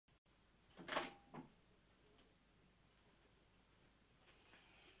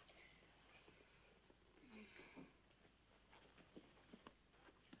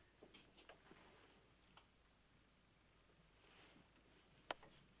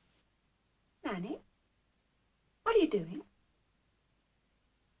Nanny, what are you doing?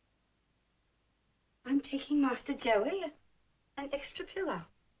 I'm taking Master Joey an extra pillow.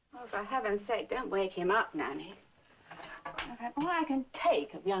 Oh, for heaven's sake, don't wake him up, Nanny. I've had all I can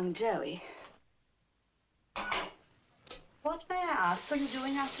take of young Joey. What, may I ask, are you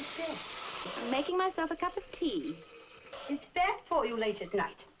doing after bed? I'm making myself a cup of tea. It's bad for you late at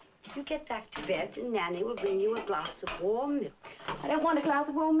night. You get back to bed and Nanny will bring you a glass of warm milk. I don't want a glass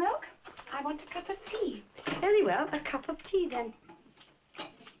of warm milk. I want a cup of tea. Very well, a cup of tea then.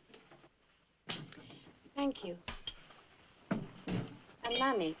 Thank you. And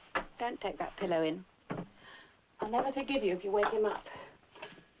Nanny, don't take that pillow in. I'll never forgive you if you wake him up.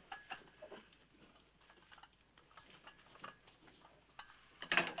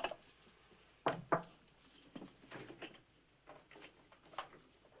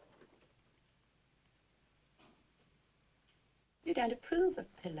 You don't approve of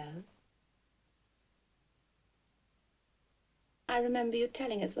pillows. I remember you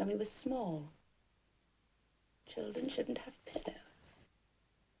telling us when we were small, children shouldn't have pillows.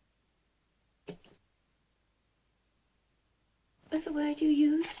 Was the word you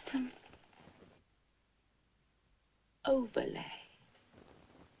used? Overlay.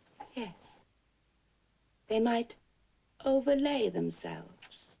 Yes. They might overlay themselves.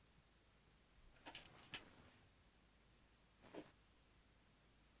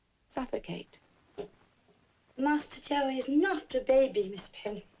 Suffocate. Master Joey is not a baby, Miss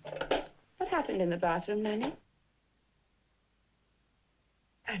Penn. What happened in the bathroom, Nanny?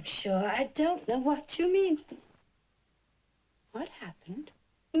 I'm sure I don't know what you mean. What happened?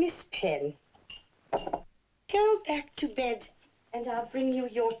 Miss Penn, go back to bed and I'll bring you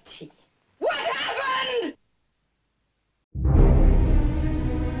your tea. What happened?